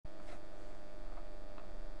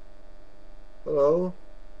Hello,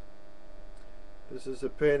 this is a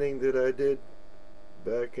painting that I did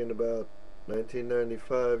back in about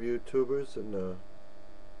 1995 YouTubers, and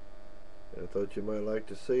I thought you might like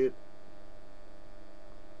to see it.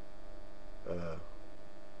 Uh,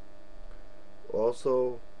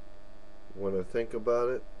 Also, when I think about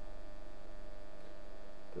it,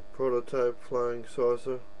 the prototype flying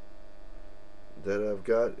saucer that I've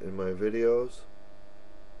got in my videos,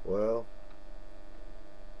 well,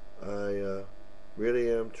 I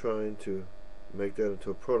really am trying to make that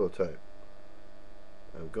into a prototype.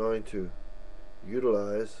 I'm going to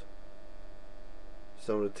utilize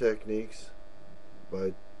some of the techniques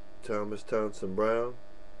by Thomas Townsend Brown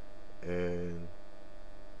and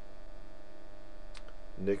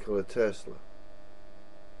Nikola Tesla.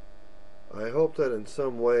 I hope that in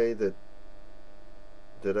some way that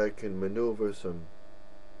I can maneuver some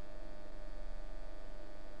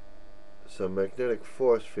magnetic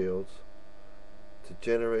force fields to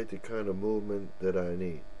generate the kind of movement that I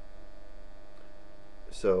need.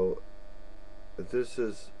 So this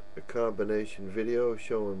is a combination video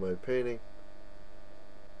showing my painting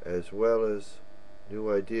as well as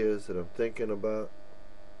new ideas that I'm thinking about,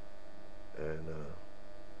 and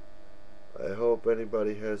I hope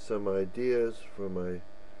anybody has some ideas for my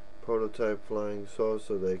prototype flying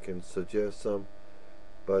saucer. They can suggest some,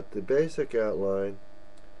 but the basic outline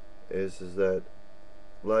is that,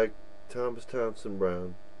 like Thomas Townsend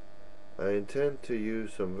Brown, I intend to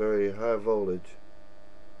use some very high voltage,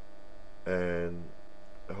 and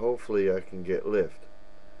hopefully I can get lift.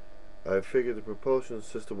 I figure the propulsion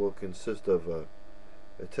system will consist of a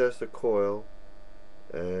Tesla coil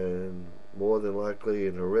and more than likely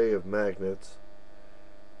an array of magnets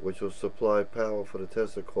which will supply power for the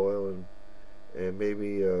Tesla coil, and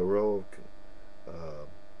maybe a row of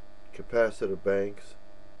capacitor banks,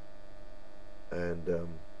 and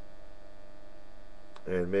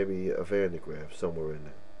maybe a Van de Graaff somewhere in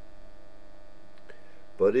there.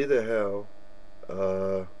 But either how,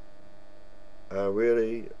 I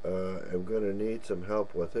really am going to need some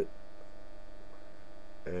help with it,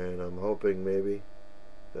 and I'm hoping maybe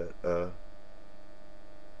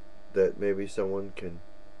that maybe someone can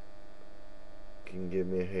give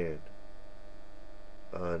me a hand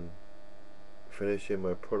on finishing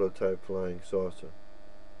my prototype flying saucer.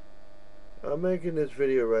 I'm making this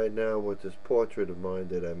video right now with this portrait of mine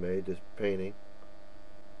that I made, this painting.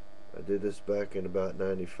 I did this back in about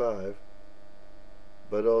 95,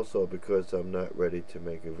 but also because I'm not ready to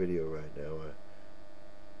make a video right now.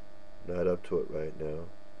 I'm not up to it right now.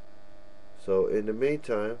 So in the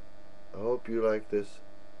meantime, I hope you like this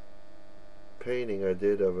painting I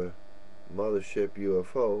did of a mothership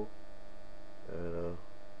UFO, and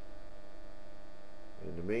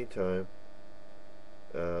in the meantime,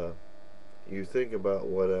 you think about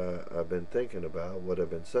what I've been thinking about, what I've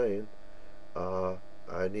been saying. I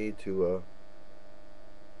need to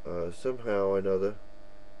somehow or another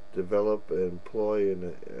develop and employ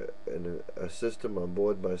a system on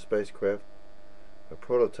board my spacecraft, a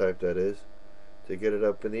prototype that is, to get it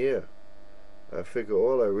up in the air. I figure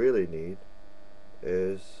all I really need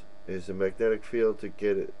is a magnetic field to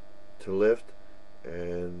get it to lift,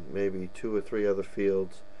 and maybe 2 or 3 other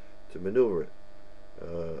fields to maneuver it.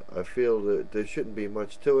 I feel that there shouldn't be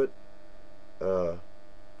much to it.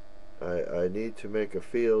 I need to make a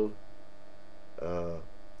field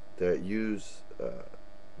that use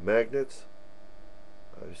magnets.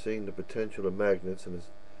 I've seen the potential of magnets, and it's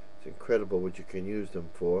incredible what you can use them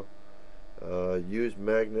for. Use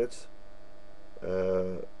magnets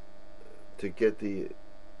to get the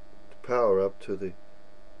power up to the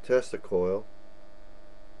Tesla coil,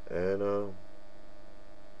 and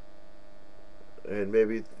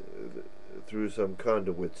maybe through some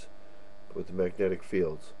conduits with the magnetic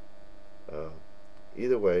fields.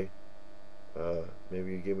 Either way,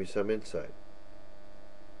 maybe you give me some insight.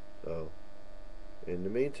 So, in the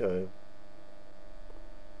meantime,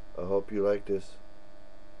 I hope you like this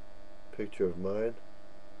picture of mine,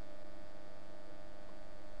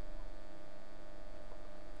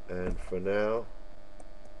 and for now,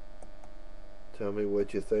 tell me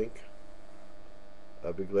what you think.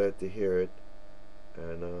 I'll be glad to hear it,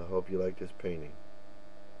 and I hope you like this painting.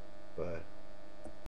 Bye.